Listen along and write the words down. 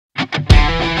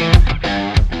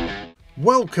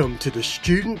Welcome to the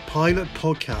Student Pilot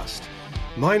Podcast.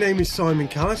 My name is Simon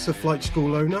Callis, a flight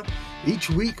school owner. Each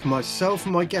week, myself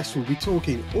and my guests will be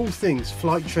talking all things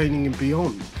flight training and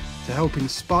beyond to help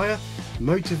inspire,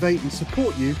 motivate and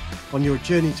support you on your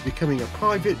journey to becoming a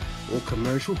private or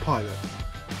commercial pilot.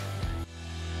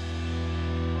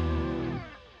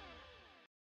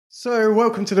 So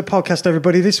welcome to the podcast,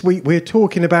 everybody. This week we're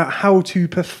talking about how to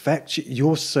perfect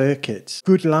your circuits.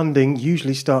 Good landing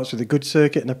usually starts with a good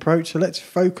circuit and approach, so let's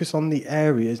focus on the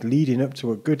areas leading up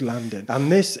to a good landing.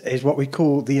 And this is what we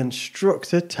call the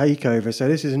Instructor Takeover. So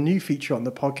this is a new feature on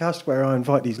the podcast where I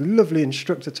invite these lovely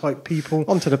instructor type people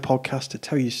onto the podcast to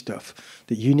tell you stuff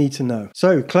that you need to know.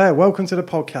 So Claire, welcome to the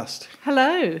podcast.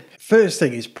 Hello. First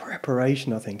thing is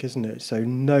preparation, I think, isn't it? So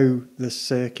know the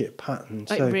circuit pattern.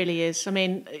 It really is. I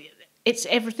mean, it's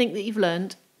everything that you've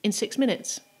learned in 6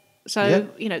 minutes. So,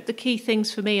 the key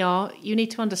things for me are you need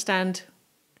to understand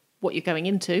what you're going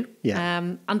into.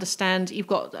 Understand you've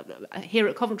got, here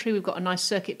at Coventry, we've got a nice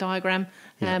circuit diagram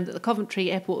that the Coventry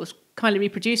airport has kindly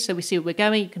reproduced, so we see where we're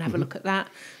going. You can have a look at that.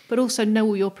 But also know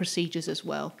all your procedures as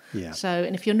well. So,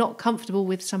 and if you're not comfortable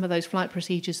with some of those flight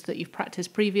procedures that you've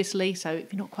practiced previously, so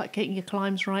if you're not quite getting your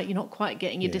climbs right, you're not quite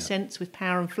getting your descents with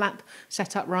power and flap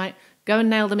set up right, go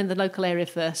and nail them in the local area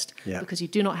first, because you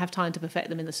do not have time to perfect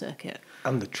them in the circuit.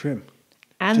 And the trim.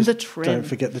 Don't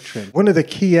forget the trim. One of the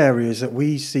key areas that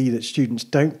we see that students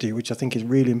don't do, which I think is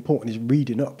really important, is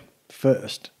reading up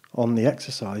first on the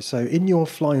exercise. So in your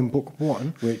Flying Book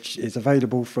 1, which is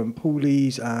available from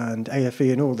Pooley's and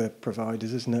AFE and all the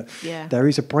providers, isn't it? There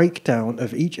is a breakdown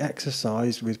of each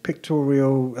exercise with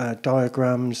pictorial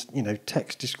diagrams,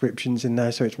 text descriptions in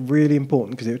there. So it's really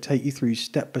important because it will take you through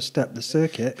step by step the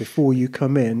circuit before you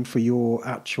come in for your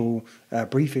actual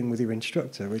briefing with your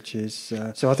instructor, which is...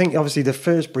 so I think obviously the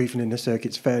first briefing in the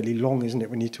circuit's fairly long, isn't it,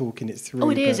 when you're talking it through? Oh,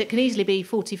 it is. It can easily be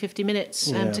 40, 50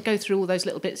 minutes to go through all those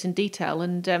little bits in detail.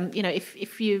 And,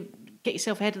 if you get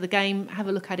yourself ahead of the game, have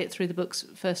a look at it through the books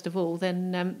first of all,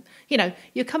 then,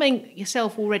 you're coming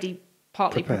yourself already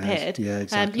partly prepared. Yeah,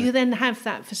 exactly. You then have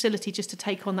that facility just to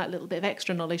take on that little bit of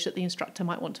extra knowledge that the instructor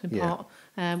might want to impart,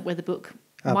 where the book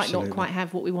might not quite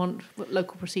have what we want,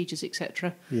 local procedures,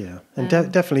 etc. Yeah, and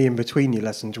definitely in between your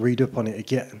lessons, read up on it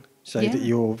again so that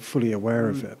you're fully aware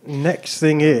of it. Next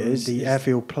thing is the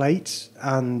airfield plates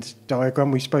and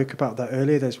diagram. We spoke about that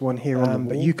earlier. There's one here on the wall.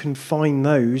 But you can find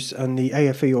those and the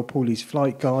AFE or Pooley's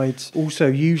flight guides, also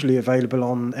usually available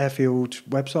on airfield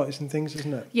websites and things,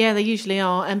 isn't it? Yeah, they usually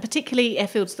are, and particularly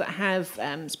airfields that have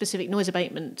specific noise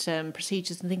abatement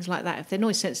procedures and things like that. If they're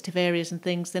noise sensitive areas and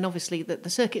things, then obviously the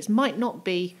circuits might not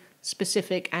be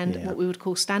specific and what we would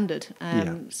call standard.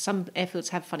 Some airfields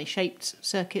have funny shaped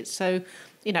circuits, so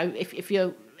if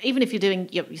you're doing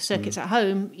your circuits at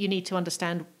home, you need to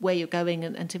understand where you're going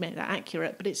and to make that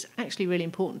accurate. But it's actually really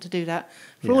important to do that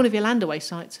for all of your landaway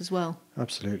sites as well.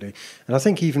 Absolutely. And I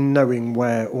think even knowing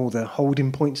where all the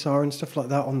holding points are and stuff like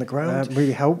that on the ground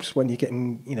really helps when you're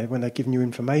getting, when they're giving you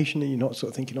information and you're not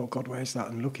sort of thinking, oh God, where's that,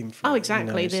 and looking for it. Oh,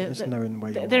 exactly. It's knowing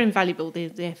where you're they're invaluable,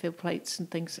 the airfield plates and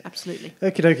things, absolutely.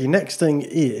 Okie dokie. Next thing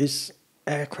is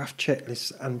aircraft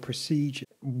checklists and procedure.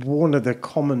 One of the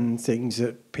common things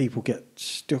that people get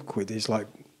stuck with is like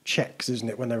checks, isn't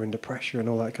it, when they're under pressure and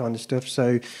all that kind of stuff.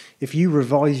 So if you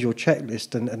revise your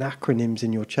checklist and acronyms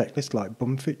in your checklist, like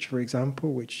BUMFITCH, for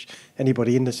example, which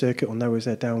anybody in the circuit will know as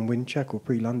their downwind check or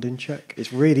pre-landing check,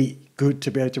 it's really good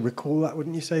to be able to recall that,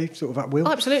 wouldn't you say, sort of at will?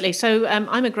 Oh, absolutely. So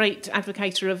I'm a great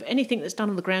advocator of anything that's done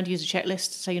on the ground, use a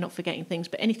checklist so you're not forgetting things,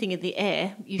 but anything in the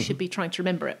air, you should be trying to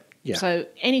remember it. So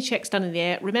any checks done in the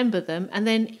air, remember them. And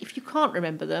then if you can't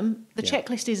remember them, the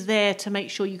checklist is there to make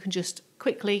sure you can just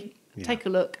quickly take a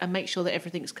look and make sure that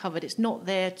everything's covered. It's not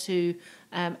there to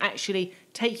actually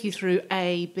take you through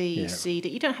A, B, C.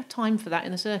 You don't have time for that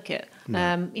in the circuit.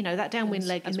 That downwind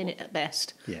leg, a minute at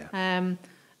best. By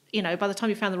the time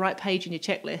you found the right page in your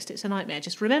checklist, it's a nightmare.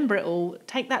 Just remember it all.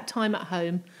 Take that time at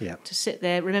home to sit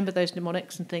there, remember those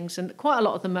mnemonics and things. And quite a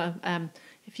lot of them are...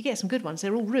 if you get some good ones,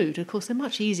 they're all rude. Of course, they're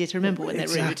much easier to remember when they're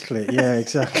rude.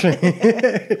 Exactly.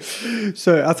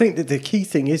 So I think that the key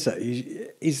thing is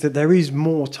that there is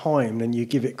more time than you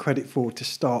give it credit for to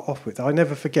start off with. I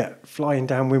never forget flying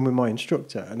downwind with my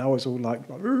instructor, and I was all like,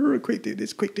 quick do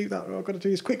this, quick do that, I've got to do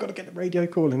this, quick, got to get the radio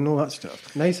calling and all that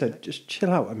stuff. And they said, just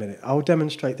chill out a minute, I'll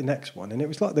demonstrate the next one. And it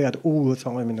was like they had all the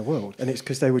time in the world, and it's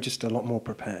because they were just a lot more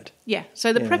prepared.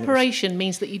 So the preparation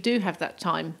means that you do have that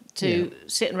time to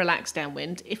sit and relax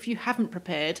downwind. If you haven't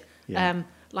prepared,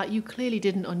 like you clearly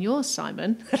didn't on yours,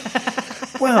 Simon.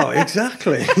 Well,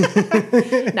 exactly.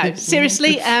 No,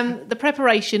 seriously, the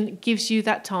preparation gives you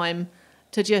that time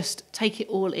to just take it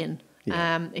all in.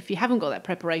 Yeah. If you haven't got that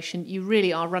preparation, you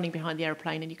really are running behind the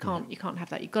aeroplane, and you can't have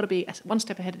that. You've got to be one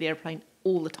step ahead of the aeroplane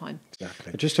all the time.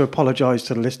 Exactly. Just to apologise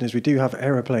to the listeners, we do have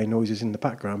aeroplane noises in the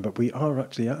background, but we are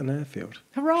actually at an airfield.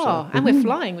 Hurrah! And we're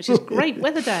flying, which is great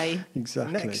weather day.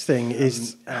 Exactly. Next thing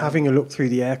is having a look through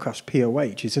the aircraft's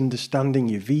POH, is understanding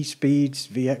your V speeds,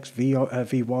 VX,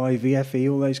 VY,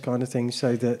 VFE, all those kind of things,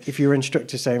 so that if your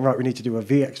instructor's saying, right, we need to do a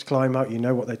VX climb out, you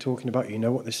know what they're talking about, you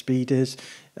know what the speed is.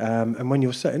 And when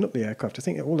you're setting up the aircraft, I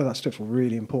think all of that stuff's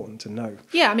really important to know.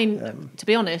 Yeah, I mean, to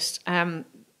be honest,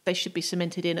 they should be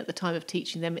cemented in at the time of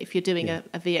teaching them. If you're doing a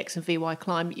VX and VY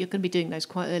climb, you're going to be doing those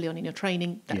quite early on in your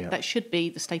training. That should be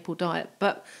the staple diet.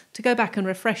 But to go back and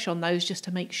refresh on those just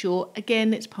to make sure,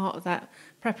 again, it's part of that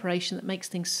preparation that makes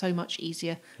things so much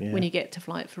easier when you get to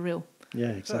fly it for real.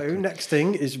 Yeah, exactly. So next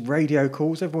thing is radio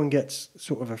calls. Everyone gets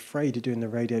sort of afraid of doing the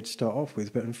radio to start off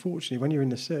with, but unfortunately when you're in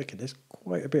the circuit, there's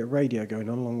quite a bit of radio going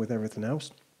on along with everything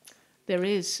else. There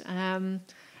is.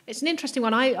 It's an interesting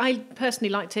one. I personally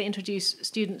like to introduce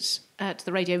students to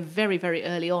the radio very, very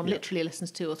early on, literally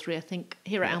lessons 2 or 3. I think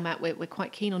here at ALMAT we're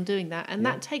quite keen on doing that. And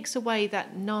that takes away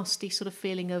that nasty sort of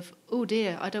feeling of, oh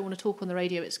dear, I don't want to talk on the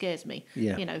radio, it scares me.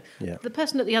 The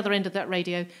person at the other end of that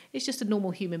radio is just a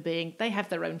normal human being. They have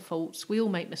their own faults. We all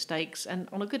make mistakes. And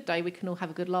on a good day, we can all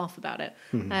have a good laugh about it.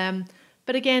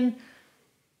 But again,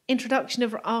 introduction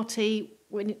of RT,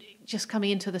 when just coming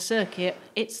into the circuit,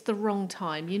 it's the wrong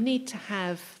time. You need to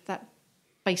have that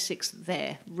basics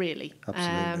there, really.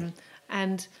 Absolutely.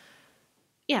 And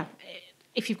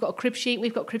if you've got a crib sheet,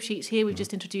 we've got crib sheets here. We've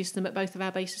just introduced them at both of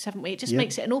our bases, haven't we? It just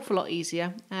makes it an awful lot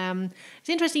easier. It's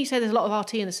interesting you say there's a lot of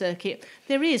RT in the circuit.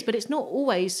 There is, but it's not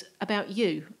always about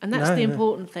you, and that's the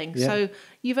important thing. Yeah. So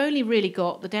you've only really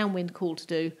got the downwind call to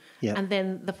do, and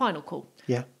then the final call.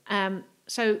 Yeah.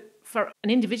 So for an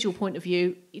individual point of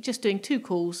view, you're just doing 2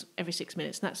 calls every 6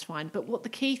 minutes, and that's fine. But what the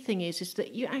key thing is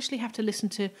that you actually have to listen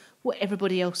to what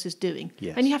everybody else is doing.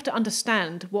 Yes. And you have to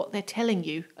understand what they're telling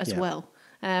you as well.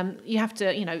 You have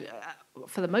to,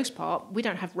 for the most part, we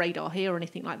don't have radar here or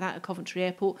anything like that at Coventry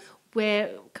Airport. We're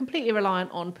completely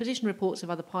reliant on position reports of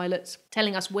other pilots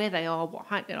telling us where they are, what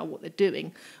height they are, what they're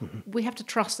doing. We have to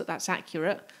trust that that's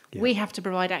accurate. We have to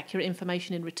provide accurate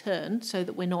information in return so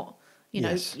that we're not,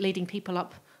 leading people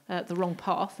up the wrong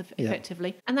path,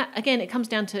 effectively. And that, again, it comes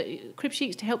down to crib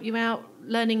sheets to help you out,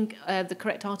 learning the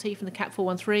correct RT from the CAT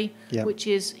 413, which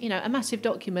is, a massive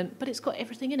document, but it's got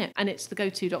everything in it. And it's the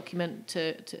go-to document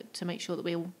to make sure that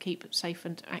we all keep it safe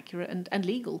and accurate and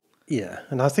legal. Yeah,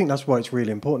 and I think that's why it's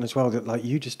really important as well that, like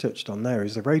you just touched on there,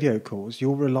 is the radio calls,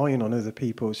 you're relying on other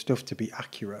people's stuff to be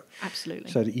accurate. Absolutely.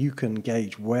 So that you can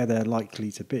gauge where they're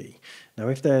likely to be. Now,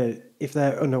 if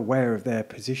they're unaware of their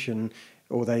position,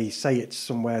 or they say it's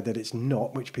somewhere that it's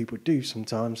not, which people do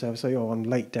sometimes. They'll say, I'm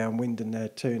late downwind and they're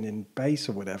turning base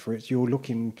or whatever. You're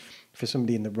looking for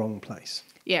somebody in the wrong place.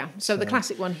 Yeah, so the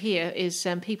classic one here is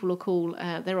people will call,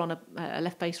 they're on a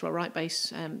left base or a right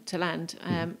base to land,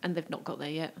 and they've not got there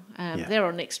yet. They're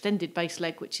on an extended base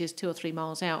leg, which is 2 or 3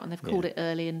 miles out, and they've called it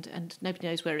early, and nobody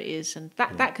knows where it is. And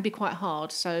that could be quite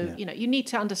hard. So, you need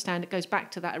to understand, it goes back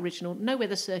to that original, know where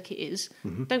the circuit is.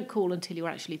 Don't call until you're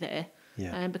actually there.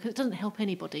 Because it doesn't help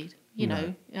anybody.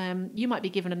 You might be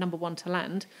given a number 1 to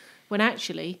land, when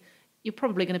actually you're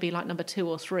probably going to be like number 2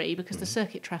 or 3 because the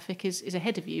circuit traffic is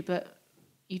ahead of you, but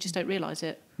you just don't realise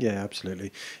it. Yeah,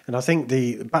 absolutely. And I think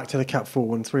back to the CAT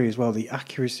 413 as well, the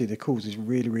accuracy of the calls is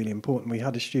really, really important. We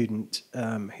had a student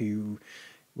who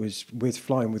was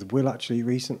flying with Will actually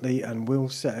recently, and Will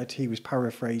said he was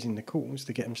paraphrasing the calls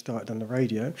to get him started on the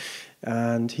radio,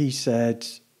 and he said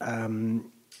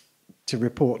to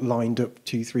report lined up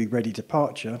 23 ready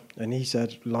departure, and he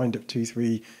said lined up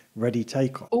 23 ready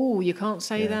takeoff. Oh, you can't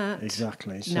say that.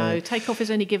 Exactly. So, no, takeoff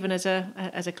is only given as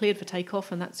a cleared for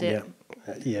takeoff, and that's it.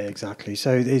 Yeah, exactly.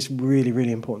 So it's really,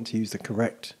 really important to use the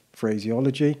correct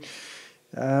phraseology.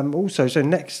 Also, so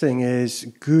next thing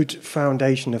is good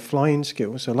foundation of flying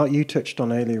skills. So like you touched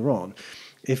on earlier on,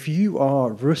 if you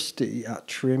are rusty at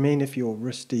trimming, if you're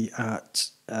rusty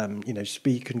at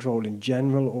speed control in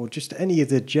general, or just any of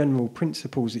the general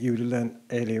principles that you would have learned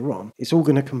earlier on, it's all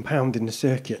going to compound in the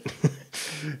circuit.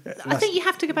 I think you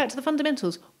have to go back to the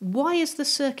fundamentals. Why is the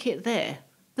circuit there?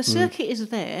 The circuit is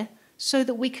there so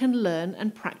that we can learn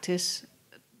and practice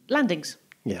landings.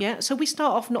 Yeah. So we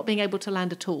start off not being able to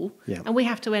land at all, and we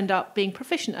have to end up being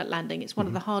proficient at landing. It's one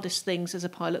of the hardest things as a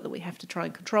pilot that we have to try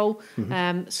and control.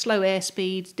 Slow air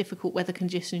speeds, difficult weather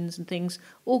conditions and things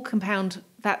all compound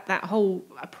that whole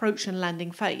approach and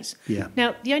landing phase.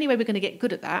 Now, the only way we're going to get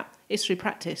good at that is through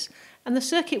practice. And the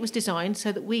circuit was designed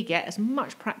so that we get as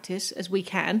much practice as we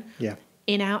can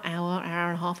in our hour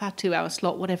and a half, our 2 hour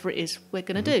slot, whatever it is we're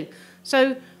going to do.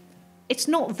 So it's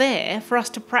not there for us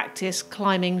to practice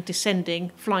climbing,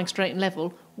 descending, flying straight and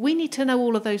level. We need to know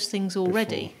all of those things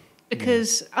already,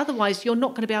 because otherwise you're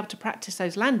not going to be able to practice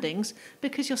those landings,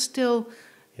 because you're still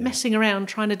messing around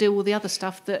trying to do all the other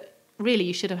stuff that really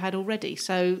you should have had already.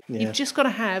 So you've just got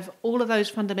to have all of those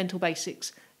fundamental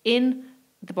basics in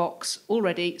the box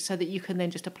already, so that you can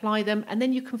then just apply them, and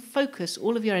then you can focus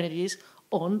all of your energies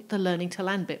on the learning to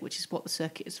land bit, which is what the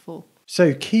circuit is for.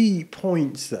 So key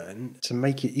points then to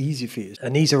make it easy for you,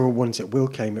 and these are all ones that Will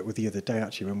came up with the other day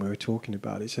actually when we were talking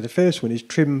about it. So the first one is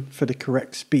trim for the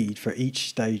correct speed for each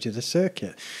stage of the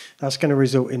circuit. That's going to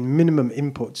result in minimum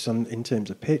inputs in terms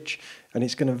of pitch, and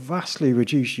it's going to vastly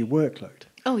reduce your workload.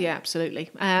 Oh, yeah, absolutely.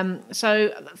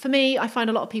 So for me, I find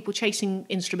a lot of people chasing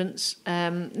instruments.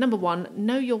 Number one,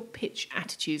 know your pitch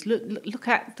attitudes. Look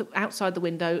at outside the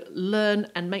window,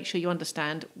 learn and make sure you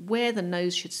understand where the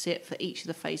nose should sit for each of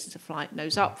the phases of flight.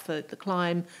 Nose up for the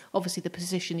climb, obviously the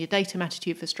position, your datum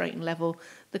attitude for straight and level,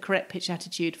 the correct pitch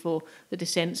attitude for the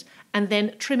descents, and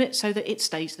then trim it so that it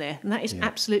stays there. And that is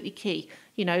absolutely key.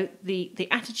 You know, the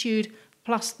attitude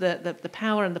plus the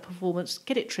power and the performance,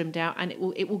 get it trimmed out, and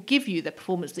it will give you the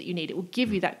performance that you need. It will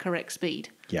give you that correct speed.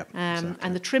 Yeah, exactly.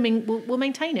 And the trimming will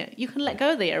maintain it. You can let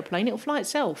go of the aeroplane, it will fly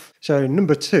itself. So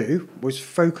number 2 was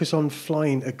focus on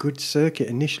flying a good circuit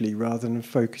initially rather than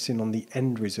focusing on the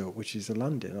end result, which is the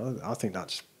landing. I think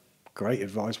that's great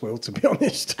advice, Will, to be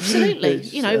honest.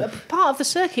 Absolutely. Part of the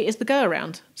circuit is the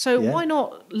go-around. So why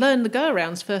not learn the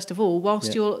go-arounds first of all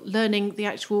whilst you're learning the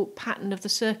actual pattern of the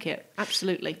circuit?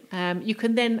 Absolutely. You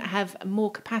can then have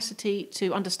more capacity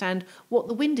to understand what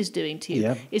the wind is doing to you.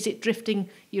 Yeah. Is it drifting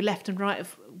you left and right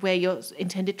of where your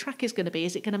intended track is going to be?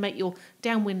 Is it going to make your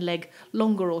downwind leg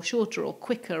longer or shorter or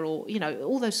quicker, or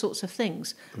all those sorts of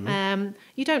things?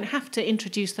 You don't have to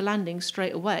introduce the landing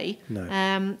straight away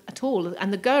at all,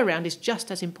 and the go around is just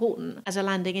as important as a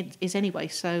landing is anyway.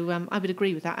 So I would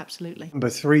agree with that absolutely. Number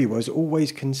 3 was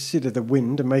always consider the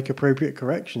wind and make appropriate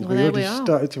corrections. Well, we already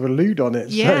started to allude on it.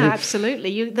 Yeah,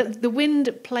 absolutely. The wind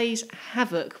plays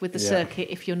havoc with the circuit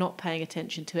if you're not paying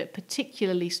attention to it,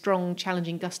 particularly strong,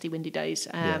 challenging, gusty, windy days.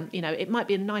 It might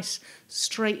be a nice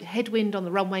straight headwind on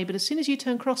the runway, but as soon as you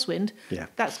turn crosswind,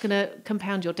 that's going to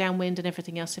compound your downwind and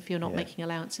everything else if you're not making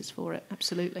allowances for it.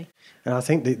 Absolutely. And I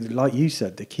think that, like you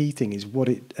said, the key thing is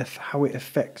how it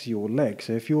affects your leg.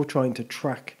 So if you're trying to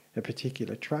track a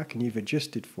particular track and you've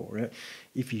adjusted for it,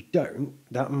 if you don't,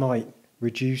 that might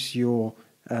reduce your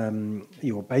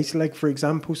base leg, for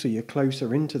example, so you're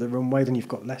closer into the runway, then you've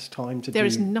got less time to There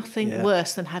is nothing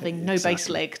worse than having no base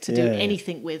leg to do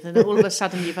anything with, and all of a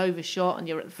sudden you've overshot and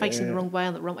you're facing the wrong way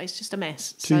on the wrong way. It's just a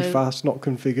mess. Too fast, not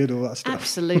configured, all that stuff.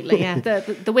 Absolutely, yeah.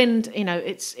 The wind,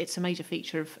 it's a major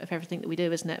feature of everything that we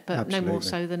do, isn't it? But no more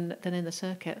so than in the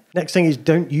circuit. Next thing is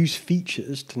don't use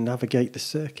features to navigate the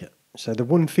circuit. So the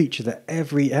one feature that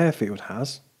every airfield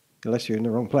has, unless you're in the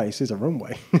wrong place, is a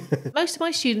runway. Most of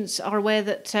my students are aware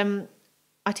that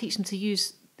I teach them to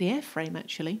use the airframe,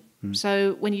 actually.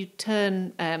 So when you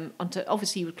turn onto,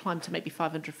 obviously you would climb to maybe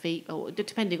 500 feet, or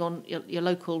depending on your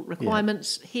local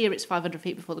requirements. Here it's 500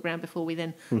 feet before the ground before we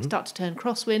then start to turn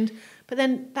crosswind. But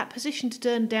then that position to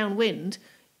turn downwind,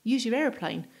 use your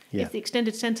aeroplane. Yeah. If the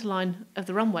extended centre line of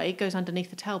the runway goes underneath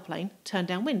the tailplane, turn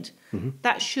downwind.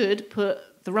 That should put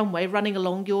the runway running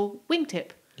along your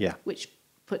wingtip, which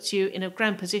puts you in a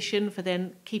ground position for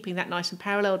then keeping that nice and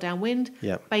parallel downwind.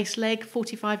 Base leg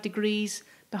 45 degrees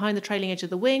behind the trailing edge of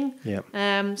the wing.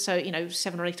 So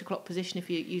 7 or 8 o'clock position if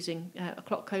you're using a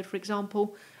clock code, for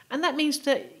example. And that means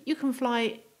that you can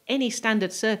fly any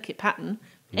standard circuit pattern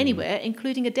anywhere,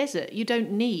 including a desert. You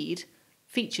don't need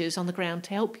features on the ground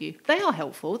to help you. They are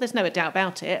helpful, there's no doubt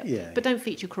about it, but don't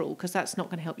feature crawl, because that's not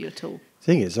going to help you at all.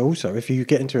 Thing is also, if you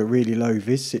get into a really low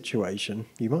vis situation,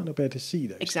 you might not be able to see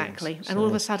those exactly things. And all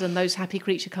of a sudden those happy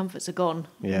creature comforts are gone,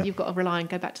 and you've got to rely and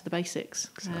go back to the basics.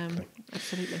 Exactly.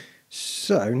 Absolutely.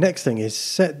 So next thing is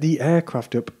set the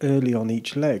aircraft up early on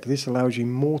each leg. This allows you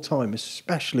more time,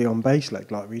 especially on base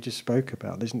leg, like we just spoke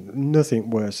about. There's nothing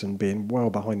worse than being well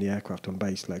behind the aircraft on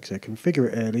base leg. So configure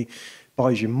it early,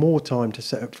 buys you more time to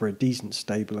set up for a decent,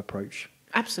 stable approach.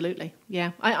 Absolutely,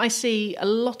 yeah. I see a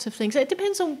lot of things. It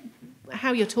depends on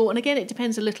how you're taught, and again, it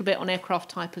depends a little bit on aircraft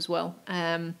type as well.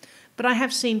 But I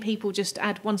have seen people just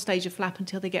add one stage of flap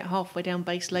until they get halfway down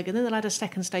base leg, and then they'll add a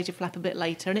second stage of flap a bit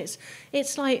later, and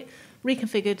it's like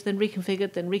reconfigured, then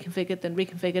reconfigured, then reconfigured, then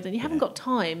reconfigured, and you haven't got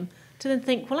time to then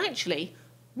think, well, actually,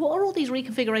 what are all these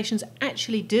reconfigurations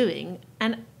actually doing,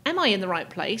 and am I in the right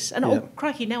place? And oh,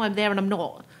 crikey, now I'm there and I'm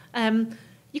not.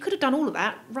 You could have done all of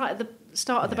that right at the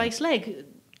start of the base leg.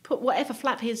 put whatever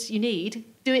flap is you need,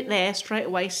 do it there straight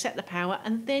away, set the power,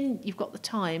 and then you've got the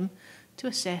time to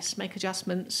assess, make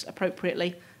adjustments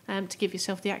appropriately to give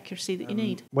yourself the accuracy that you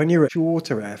need. When you're at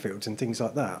shorter airfields and things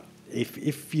like that,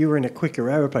 if you're in a quicker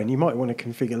aeroplane, you might want to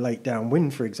configure late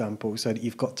downwind, for example, so that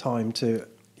you've got time to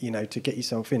get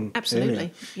yourself in.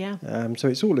 Absolutely, earlier. yeah. So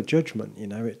it's all a judgment,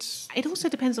 It also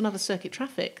depends on other circuit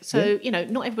traffic. So,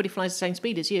 not everybody flies the same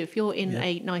speed as you. If you're in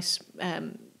a nice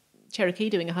Cherokee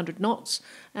doing 100 knots,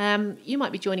 you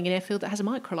might be joining an airfield that has a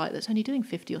microlight that's only doing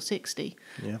 50 or 60.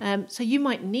 Yeah. So you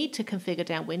might need to configure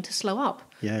downwind to slow up.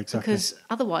 Yeah, exactly. Because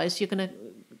otherwise you're going to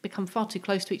become far too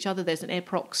close to each other. There's an air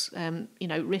prox,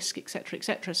 risk, etc.,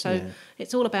 etc. So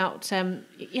it's all about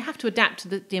you have to adapt to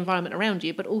the environment around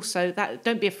you, but also that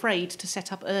don't be afraid to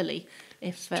set up early.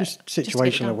 If just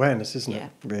situational awareness, isn't it?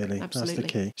 Really, absolutely.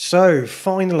 That's the key. So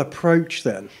final approach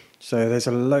then. So there's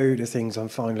a load of things on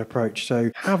final approach. So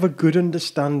have a good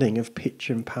understanding of pitch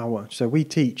and power. So we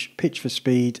teach pitch for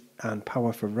speed and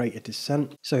power for rate of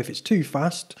descent. So if it's too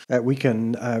fast, we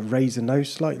can raise the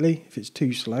nose slightly. If it's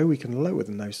too slow, we can lower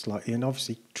the nose slightly and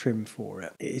obviously trim for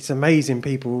it. It's amazing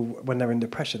people, when they're under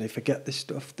pressure, they forget this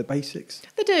stuff, the basics.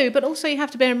 They do, but also you have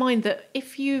to bear in mind that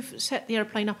if you've set the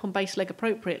aeroplane up on base leg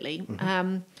appropriately,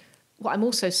 what I'm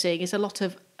also seeing is a lot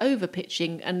of over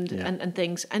pitching and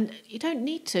things, and you don't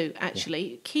need to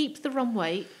actually keep the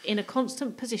runway in a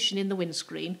constant position in the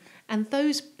windscreen, and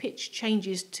those pitch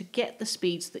changes to get the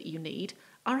speeds that you need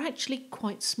are actually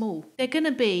quite small. They're going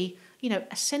to be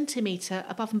a centimetre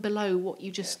above and below what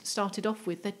you just started off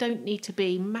with. There don't need to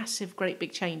be massive great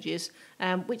big changes,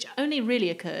 which only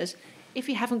really occurs if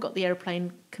you haven't got the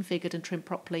aeroplane configured and trimmed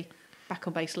properly back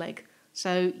on base leg.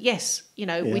 So yes,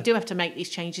 we do have to make these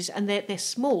changes, and they're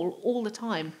small all the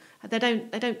time. They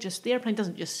don't just, the airplane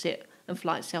doesn't just sit and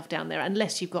fly itself down there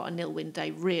unless you've got a nil wind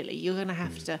day. Really, you're going to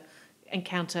have to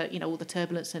encounter all the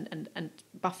turbulence and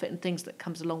buffet and things that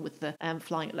comes along with the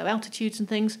flying at low altitudes and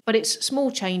things. But it's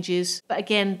small changes. But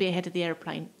again, be ahead of the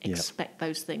airplane. Expect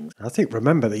those things. I think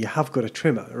remember that you have got a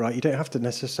trimmer, right? You don't have to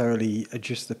necessarily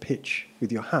adjust the pitch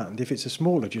with your hand. If it's a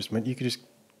small adjustment, you could just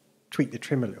tweak the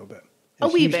trim a little bit. A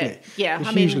wee bit, yeah.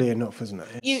 It's usually enough, isn't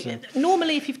it?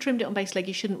 Normally, if you've trimmed it on base leg,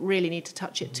 you shouldn't really need to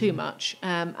touch it too much,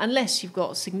 unless you've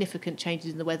got significant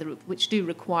changes in the weather which do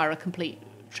require a complete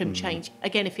trim change.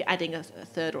 Again, if you're adding a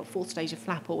third or a fourth stage of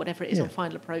flap or whatever it is on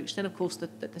final approach, then of course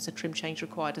there's a trim change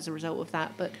required as a result of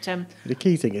that. But the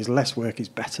key thing is less work is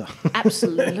better.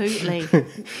 Absolutely,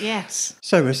 yes.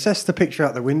 So assess the picture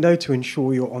out the window to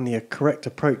ensure you're on the correct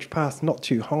approach path, not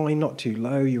too high, not too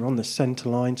low. You're on the centre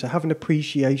line. So have an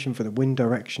appreciation for the wind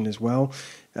direction as well.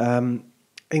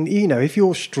 And, if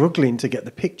you're struggling to get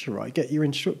the picture right, get your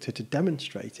instructor to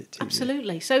demonstrate it to you.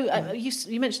 Absolutely. So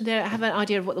you mentioned there, have an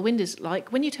idea of what the wind is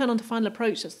like. When you turn on to final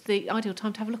approach, that's the ideal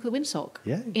time to have a look at the windsock.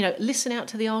 Yeah. Listen out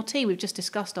to the RT. We've just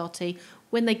discussed RT.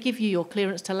 When they give you your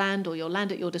clearance to land, or your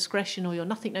land at your discretion, or your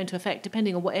nothing known to effect,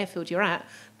 depending on what airfield you're at,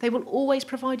 they will always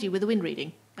provide you with a wind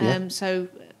reading. So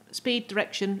speed,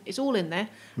 direction is all in there.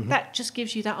 That just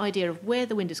gives you that idea of where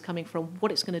the wind is coming from,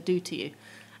 what it's going to do to you.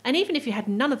 And even if you had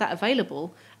none of that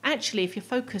available, actually, if you're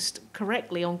focused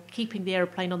correctly on keeping the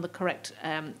aeroplane on the correct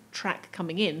track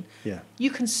coming in, you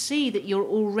can see that you're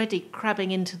already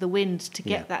crabbing into the wind to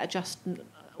get that adjustment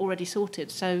already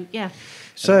sorted. So,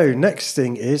 So, next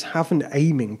thing is have an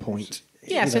aiming point.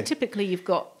 Yeah, so typically you've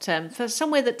got, for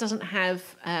somewhere that doesn't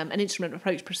have an instrument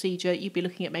approach procedure, you'd be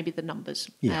looking at maybe the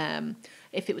numbers.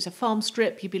 If it was a farm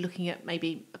strip, you'd be looking at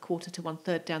maybe a quarter to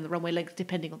 1/3 down the runway length,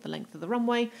 depending on the length of the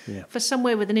runway. For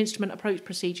somewhere with an instrument approach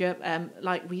procedure,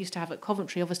 like we used to have at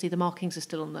Coventry, obviously the markings are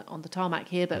still on the tarmac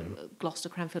here, but Gloucester,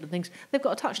 Cranfield and things, they've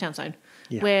got a touchdown zone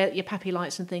where your PAPI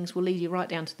lights and things will lead you right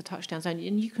down to the touchdown zone,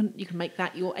 and you can make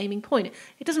that your aiming point.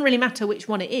 It doesn't really matter which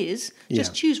one it is,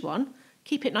 just choose one.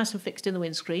 Keep it nice and fixed in the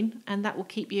windscreen, and that will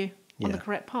keep you on the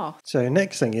correct path. So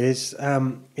next thing is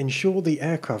ensure the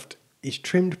aircraft is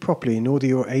trimmed properly in order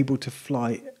you're able to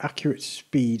fly accurate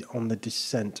speed on the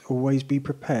descent. Always be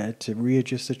prepared to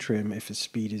readjust the trim if the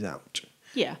speed is out.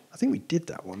 Yeah. I think we did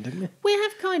that one, didn't we? We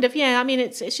have kind of, I mean,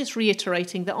 it's just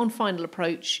reiterating that on final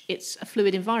approach, it's a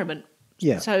fluid environment.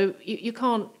 Yeah. So you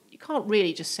can't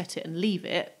really just set it and leave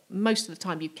it. Most of the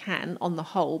time you can, on the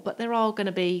whole, but there are going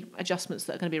to be adjustments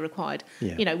that are going to be required.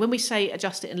 When we say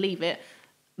adjust it and leave it,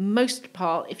 most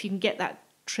part, if you can get that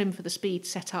trim for the speed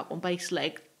set up on base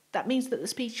leg, that means that the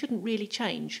speed shouldn't really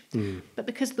change. But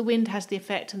because the wind has the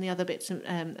effect and the other bits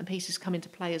and pieces come into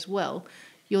play as well,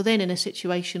 you're then in a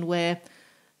situation where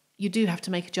you do have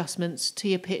to make adjustments to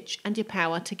your pitch and your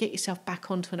power to get yourself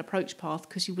back onto an approach path,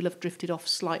 because you will have drifted off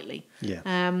slightly.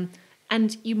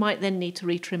 And you might then need to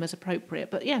retrim as appropriate.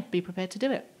 But be prepared to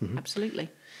do it. Absolutely.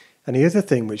 And the other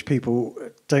thing which people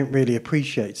don't really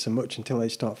appreciate so much until they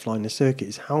start flying the circuit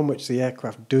is how much the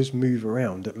aircraft does move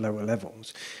around at lower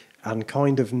levels, and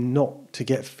kind of not to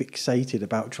get fixated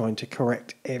about trying to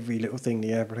correct every little thing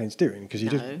the airplane's doing, because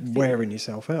you're just wearing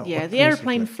yourself out. Yeah, the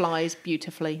airplane flies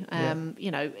beautifully.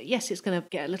 You know, yes, it's going to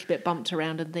get a little bit bumped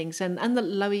around and things, and the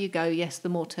lower you go, yes, the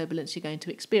more turbulence you're going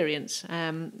to experience.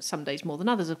 Some days more than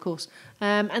others, of course.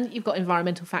 And you've got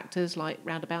environmental factors like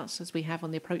roundabouts, as we have on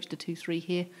the approach to 2-3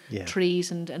 here, trees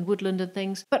and woodland and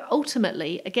things. But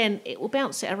ultimately, again, it will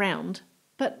bounce it around,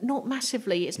 but not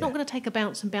massively. It's not going to take a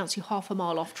bounce and bounce you half a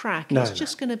mile off track. It's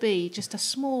just going to be just a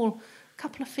small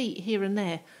couple of feet here and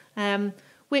there,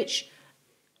 which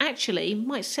actually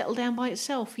might settle down by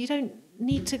itself. You don't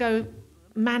need to go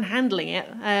manhandling it,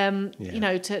 you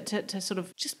know, to sort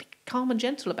of just be calm and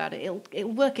gentle about it.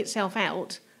 It'll work itself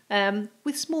out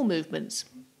with small movements.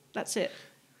 That's it.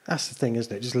 That's the thing,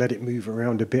 isn't it? Just let it move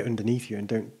around a bit underneath you and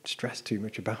don't stress too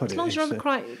much about it. As long as you're on the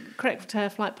correct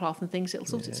flight path and things, it'll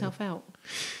sort itself out.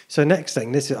 So next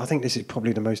thing, I think this is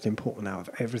probably the most important out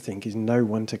of everything, is know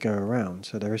when to go around.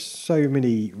 So there are so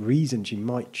many reasons you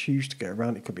might choose to go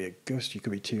around. It could be a gust, you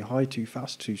could be too high, too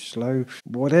fast, too slow.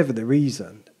 Whatever the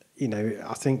reason, you know,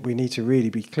 I think we need to really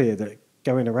be clear that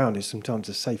going around is sometimes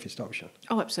the safest option.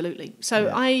 Oh, absolutely.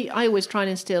 So I always try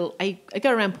and instill a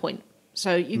go-around point.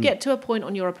 So you get to a point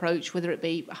on your approach, whether it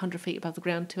be 100 feet above the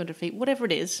ground, 200 feet, whatever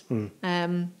it is.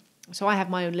 So I have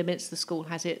my own limits, the school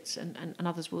has its, and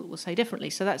others will say differently.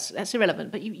 So that's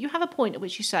irrelevant. But you have a point at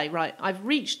which you say, right, I've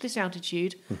reached this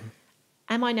altitude.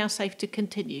 Am I now safe to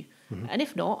continue? And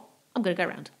if not, I'm going to go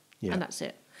around. And that's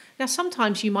it. Now,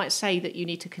 sometimes you might say that you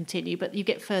need to continue, but you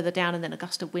get further down and then a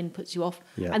gust of wind puts you off,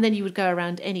 and then you would go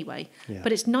around anyway.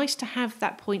 But it's nice to have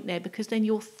that point there, because then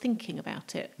you're thinking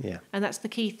about it. And that's the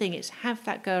key thing. It's have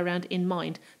that go around in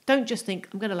mind. Don't just think,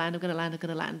 I'm going to land, I'm going to land, I'm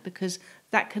going to land, because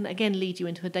that can, again, lead you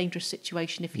into a dangerous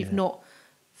situation if you've not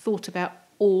thought about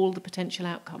all the potential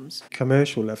outcomes.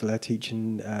 Commercial level, they're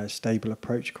teaching stable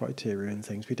approach criteria and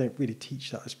things. We don't really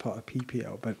teach that as part of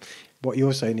PPL, but what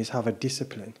you're saying is have a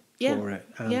discipline for it.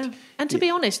 And to be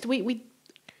honest, we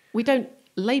don't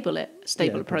label it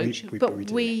stable approach,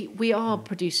 but we are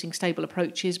producing stable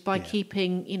approaches by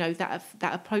keeping, you know, that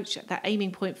approach, that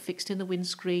aiming point fixed in the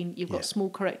windscreen. You've got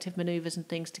small corrective manoeuvres and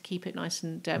things to keep it nice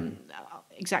and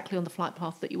exactly on the flight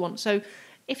path that you want. So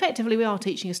effectively, we are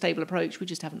teaching a stable approach. We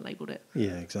just haven't labelled it.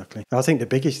 Yeah, exactly. I think the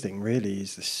biggest thing really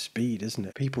is the speed, isn't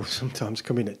it? People sometimes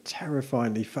come in at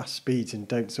terrifyingly fast speeds and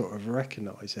don't sort of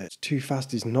recognise it. Too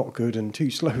fast is not good and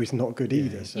too slow is not good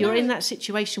either. So. You're in that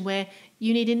situation where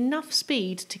you need enough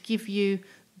speed to give you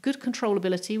good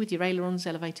controllability with your ailerons,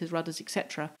 elevators, rudders,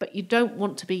 etc. But you don't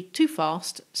want to be too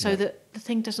fast so that the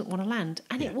thing doesn't want to land.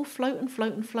 And it will float and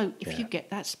float and float if you get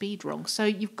that speed wrong. So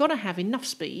you've got to have enough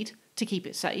speed to keep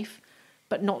it safe,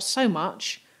 but not so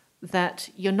much that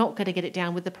you're not going to get it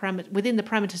down with within the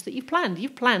parameters that you've planned.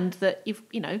 You've planned that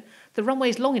the runway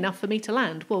is long enough for me to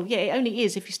land. Well, yeah, it only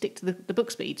is if you stick to the book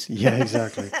speeds. Yeah,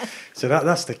 exactly. So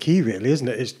that's the key, really, isn't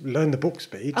it? Is learn the book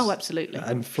speeds. Oh, absolutely.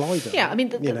 And fly them. Yeah, I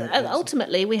mean,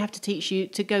 ultimately, we have to teach you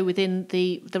to go within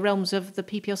the realms of the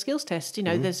PPL skills test. You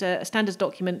know, there's a standards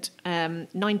document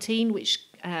 19, which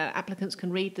applicants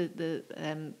can read,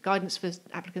 the guidance for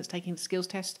applicants taking the skills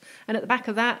test. And at the back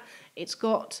of that, it's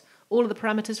got all of the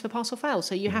parameters for pass or fail.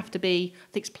 So you have to be,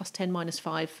 I think it's +10,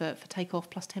 -5 for takeoff,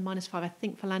 +10, -5, I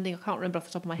think, for landing. I can't remember off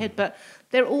the top of my head, but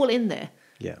they're all in there.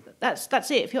 Yeah, that's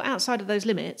it. If you're outside of those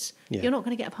limits, you're not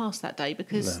going to get a pass that day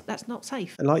because that's not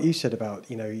safe. And like you said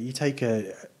about, you take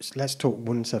let's talk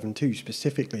 172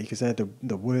 specifically, because they're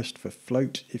the worst for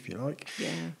float, if you like.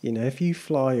 Yeah. If you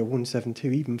fly a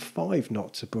 172 even 5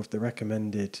 knots above the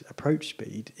recommended approach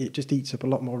speed, it just eats up a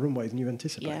lot more runway than you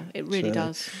anticipate. Yeah, it really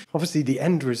does. Obviously, the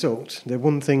end result, the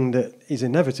one thing that is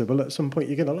inevitable, at some point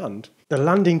you're going to land. The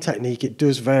landing technique, it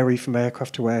does vary from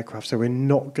aircraft to aircraft, so we're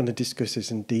not going to discuss this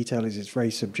in detail, as it's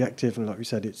very subjective, and like we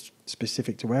said, it's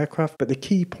specific to aircraft. But the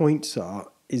key points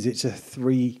is it's a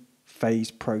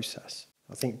 3-phase process.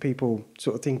 I think people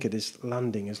sort of think of this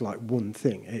landing as like one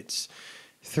thing. It's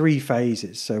 3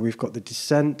 phases. So we've got the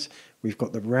descent, we've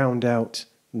got the round out,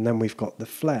 and then we've got the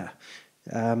flare.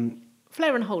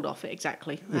 Flare and hold off,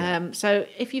 exactly. Yeah. So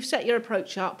if you've set your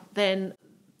approach up, then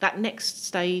that next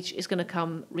stage is going to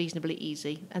come reasonably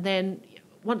easy. And then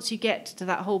once you get to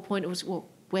that whole point, it was, well,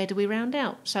 where do we round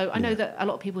out? So I know that a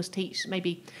lot of people teach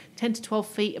maybe 10 to 12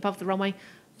 feet above the runway.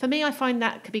 For me, I find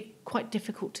that could be quite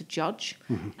difficult to judge.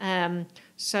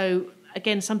 So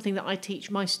again, something that I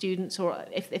teach my students, or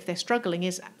if they're struggling,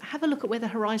 is have a look at where the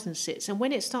horizon sits. And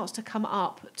when it starts to come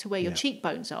up to where your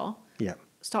cheekbones are,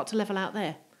 start to level out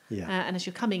there. And as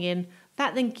you're coming in,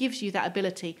 That then gives you that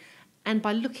ability. And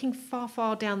by looking far,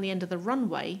 far down the end of the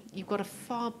runway, you've got a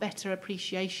far better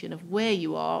appreciation of where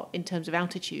you are in terms of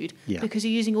altitude, because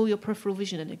you're using all your peripheral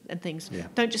vision and things. Yeah.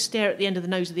 Don't just stare at the end of the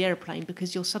nose of the aeroplane,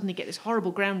 because you'll suddenly get this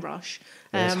horrible ground rush.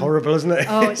 It's horrible, isn't it?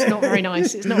 Oh, it's not very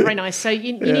nice. It's not very nice. So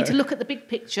you need to look at the big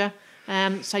picture.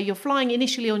 So you're flying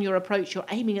initially on your approach, you're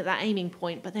aiming at that aiming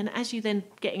point, but then as you then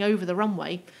getting over the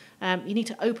runway, you need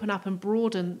to open up and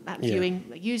broaden that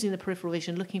viewing using the peripheral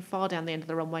vision, looking far down the end of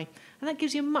the runway. And that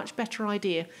gives you a much better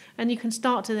idea. And you can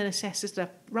start to then assess as the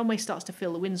runway starts to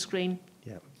fill the windscreen.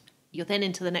 Yeah. You're then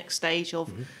into the next stage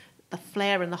of the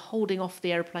flare and the holding off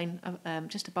the aeroplane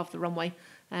just above the runway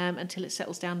until it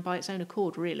settles down by its own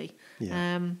accord, really.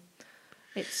 Yeah.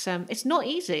 It's not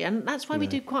easy, and that's why we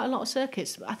do quite a lot of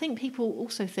circuits. I think people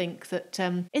also think that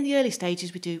in the early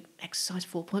stages we do exercise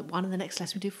 4.1 and the next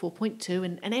lesson we do 4.2,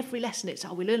 and every lesson it's,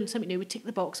 we learn something new, we tick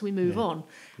the box and we move on.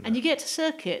 And you get to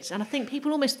circuits, and I think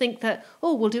people almost think that,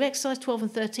 we'll do exercise 12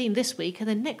 and 13 this week, and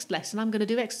then next lesson I'm going to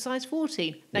do exercise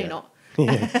 14. No, you're not.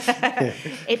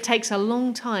 It takes a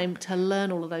long time to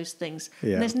learn all of those things.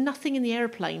 And there's nothing in the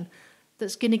aeroplane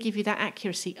that's going to give you that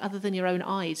accuracy other than your own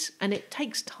eyes. And it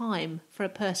takes time for a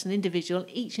person, individual,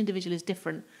 each individual is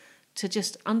different, to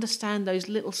just understand those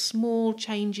little small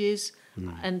changes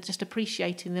and just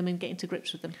appreciating them and getting to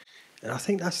grips with them. And I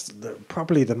think that's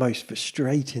probably the most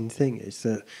frustrating thing, is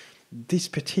that this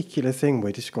particular thing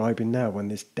we're describing now, when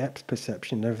this depth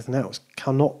perception and everything else,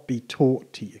 cannot be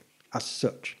taught to you as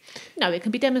such. No, it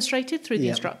can be demonstrated through the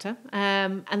instructor.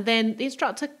 And then the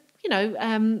instructor,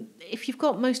 if you've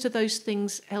got most of those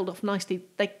things held off nicely,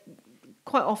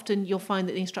 quite often you'll find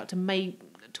that the instructor may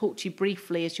talk to you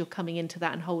briefly as you're coming into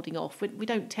that and holding off. We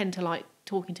don't tend to like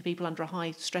talking to people under a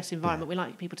high stress environment. We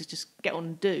like people to just get on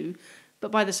and do. But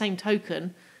by the same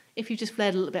token, if you just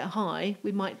flared a little bit high,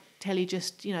 we might tell you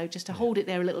just to hold it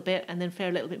there a little bit and then flare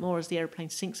a little bit more as the aeroplane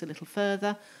sinks a little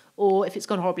further. Or if it's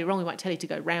gone horribly wrong, we might tell you to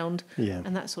go round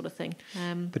and that sort of thing.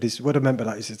 But it's what I meant by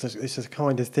that is it's the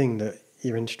kind of thing that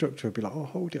your instructor would be like,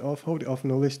 hold it off,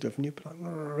 and all this stuff. And you'd be like,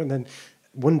 and then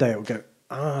one day it'll go,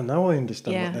 now I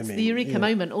understand what they mean. It's the eureka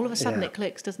moment. All of a sudden it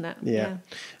clicks, doesn't it? Yeah.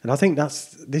 And I think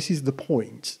this is the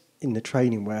point in the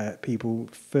training where people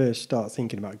first start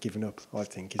thinking about giving up, I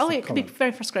think. It can be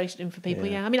very frustrating for people,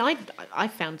 I mean, I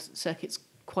found circuits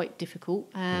quite difficult.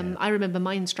 I remember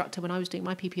my instructor, when I was doing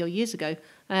my PPL years ago,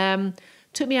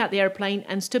 took me out the aeroplane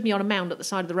and stood me on a mound at the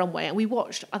side of the runway, and we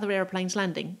watched other aeroplanes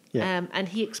landing. And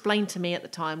he explained to me at the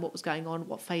time what was going on,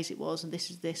 what phase it was, and this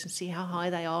is this, and see how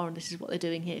high they are, and this is what they're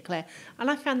doing here, Claire.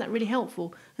 And I found that really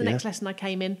helpful. The next lesson I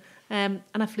came in, and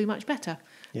I flew much better.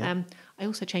 I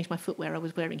also changed my footwear. I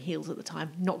was wearing heels at the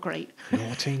time. Not great.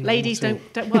 Ladies, don't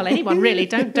well, anyone really,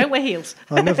 don't wear heels.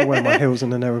 I never wear my heels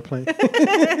in an aeroplane.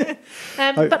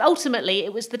 But ultimately,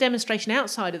 it was the demonstration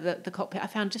outside of the cockpit I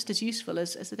found just as useful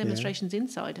as the demonstrations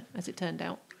inside, as it turned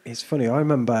out. It's funny. I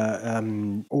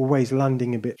remember always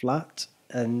landing a bit flat,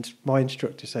 and my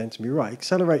instructor saying to me, right,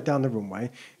 accelerate down the runway,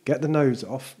 get the nose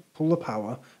off, pull the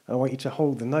power, and I want you to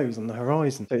hold the nose on the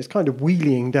horizon. So it's kind of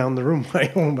wheeling down the runway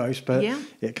almost, but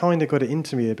it kind of got it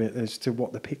into me a bit as to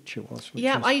what the picture was.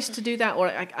 I used to do that, or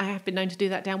I have been known to do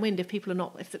that downwind. If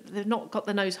they've not got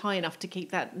the nose high enough to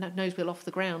keep that nose wheel off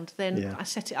the ground, then I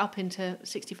set it up into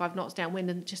 65 knots downwind,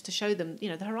 and just to show them,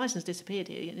 the horizon's disappeared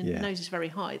here, and the nose is very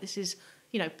high. This is,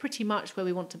 pretty much where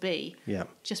we want to be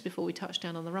just before we touch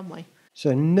down on the runway.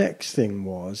 So next thing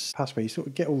was past where you sort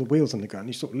of get all the wheels on the ground,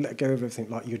 you sort of let go of everything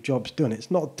like your job's done.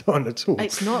 It's not done at all.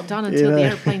 It's not done until the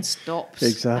aeroplane stops.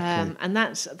 Exactly. And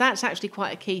that's actually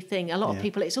quite a key thing. A lot of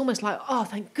people, it's almost like,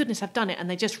 thank goodness I've done it, and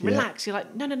they just relax. You're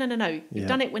like, no. You've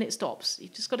done it when it stops.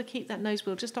 You've just got to keep that nose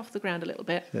wheel just off the ground a little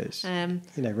bit.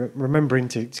 Remembering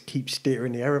to keep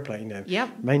steering the aeroplane.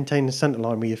 Maintain the centre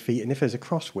line with your feet, and if there's a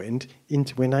crosswind,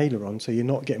 into an aileron, so you're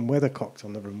not getting weathercocked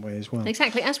on the runway as well.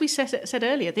 Exactly. As we said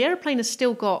earlier, the aeroplane has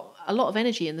still got a lot of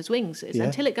energy in those wings.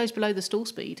 Until it goes below the stall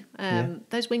speed,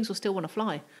 those wings will still want to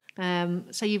fly.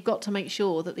 So you've got to make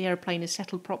sure that the aeroplane is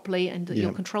settled properly and that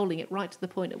you're controlling it right to the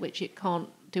point at which it can't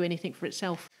do anything for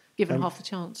itself, given half the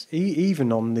chance.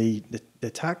 Even on the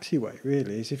taxiway,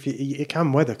 really, is if you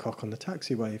can weathercock on the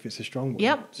taxiway if it's a strong wind.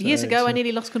 Yep. So years ago, I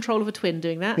nearly lost control of a twin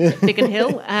doing that at Biggin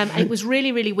Hill. It was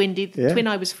really, really windy. The twin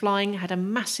I was flying had a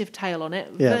massive tail on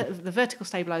it. The vertical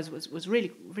stabiliser was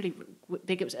really, really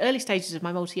big. It was early stages of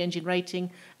my multi-engine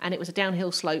rating, and it was a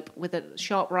downhill slope with a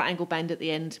sharp right angle bend at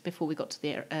the end before we got to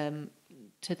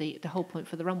the hold point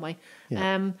for the runway.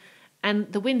 And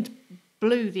the wind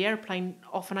blew the aeroplane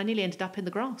off, and I nearly ended up in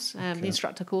the grass. The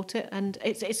instructor caught it, and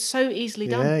it's so easily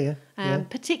done.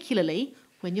 Particularly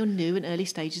when you're new in early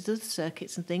stages of the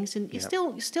circuits and things, and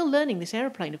you're still learning this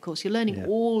aeroplane. Of course, you're learning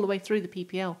all the way through the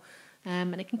PPL,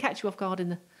 and it can catch you off guard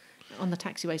on the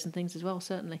taxiways and things as well.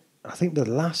 Certainly. I think the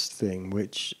last thing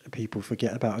which people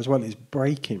forget about as well is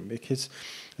braking, because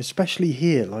especially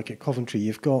here, like at Coventry,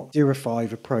 you've got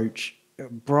 05 approach,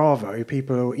 Bravo.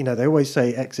 People, they always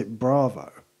say exit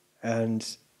Bravo,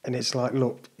 and it's like,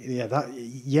 look,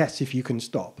 yes, if you can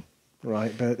stop.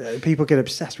 Right, but people get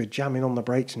obsessed with jamming on the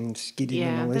brakes and skidding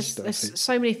and all this stuff. There's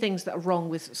so many things that are wrong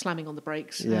with slamming on the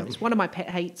brakes. It's one of my pet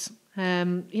hates.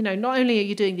 Not only are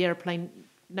you doing the aeroplane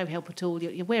no help at all,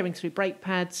 you're wearing through brake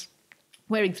pads,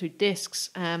 wearing through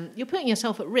discs. You're putting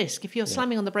yourself at risk. If you're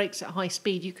slamming on the brakes at high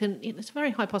speed, it's a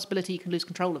very high possibility you can lose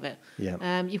control of it.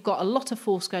 You've got a lot of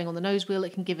force going on the nose wheel.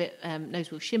 It can give it nose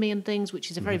wheel shimmy and things,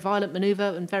 which is a very violent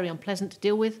manoeuvre and very unpleasant to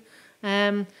deal with.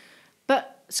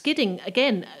 But skidding,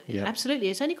 again, absolutely.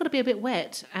 It's only got to be a bit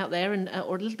wet out there and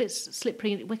or a little bit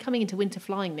slippery. We're coming into winter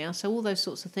flying now, so all those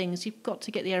sorts of things, you've got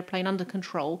to get the aeroplane under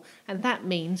control, and that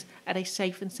means at a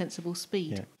safe and sensible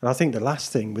speed. Yeah. And I think the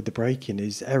last thing with the braking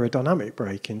is aerodynamic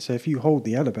braking. So if you hold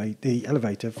the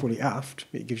elevator fully aft,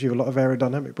 it gives you a lot of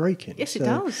aerodynamic braking. Yes, it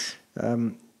does.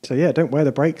 So don't wear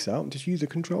the brakes out, just use the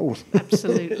controls.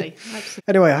 Absolutely.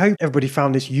 Anyway, I hope everybody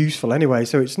found this useful anyway.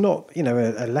 So it's not,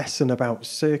 a lesson about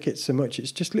circuits so much.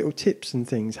 It's just little tips and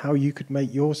things, how you could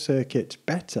make your circuit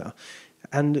better.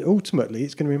 And ultimately,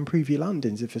 it's going to improve your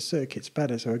landings if a circuit's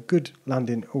better. So a good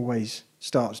landing always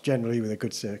starts generally with a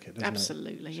good circuit, doesn't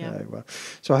Absolutely, it?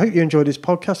 So I hope you enjoyed this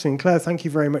podcast. And Claire, thank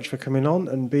you very much for coming on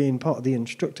and being part of the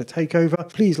Instructor Takeover.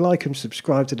 Please like and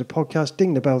subscribe to the podcast.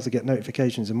 Ding the bell to get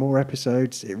notifications of more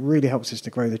episodes. It really helps us to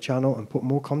grow the channel and put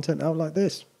more content out like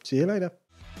this. See you later.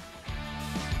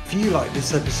 If you like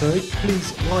this episode,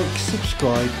 please like,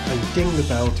 subscribe and ding the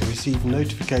bell to receive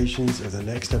notifications of the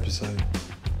next episode.